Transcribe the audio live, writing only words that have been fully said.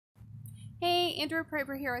Hey, Andrea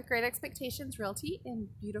Proeber here with Great Expectations Realty in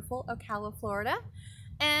beautiful Ocala, Florida.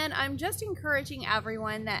 And I'm just encouraging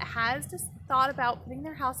everyone that has just thought about putting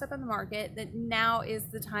their house up on the market that now is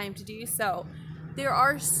the time to do so. There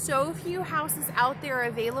are so few houses out there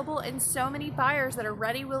available and so many buyers that are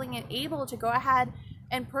ready, willing, and able to go ahead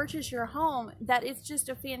and purchase your home that it's just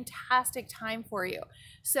a fantastic time for you.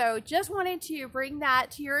 So just wanted to bring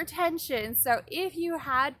that to your attention. So if you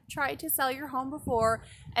had tried to sell your home before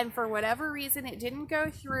and for whatever reason it didn't go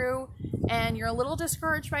through and you're a little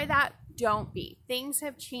discouraged by that, don't be. Things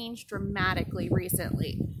have changed dramatically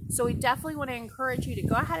recently. So we definitely want to encourage you to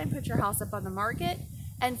go ahead and put your house up on the market,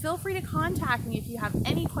 and feel free to contact me if you have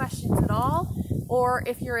any questions at all, or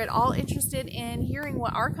if you're at all interested in hearing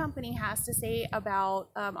what our company has to say about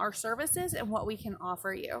our services and what we can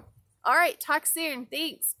offer you. All right, talk soon.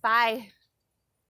 Thanks. Bye.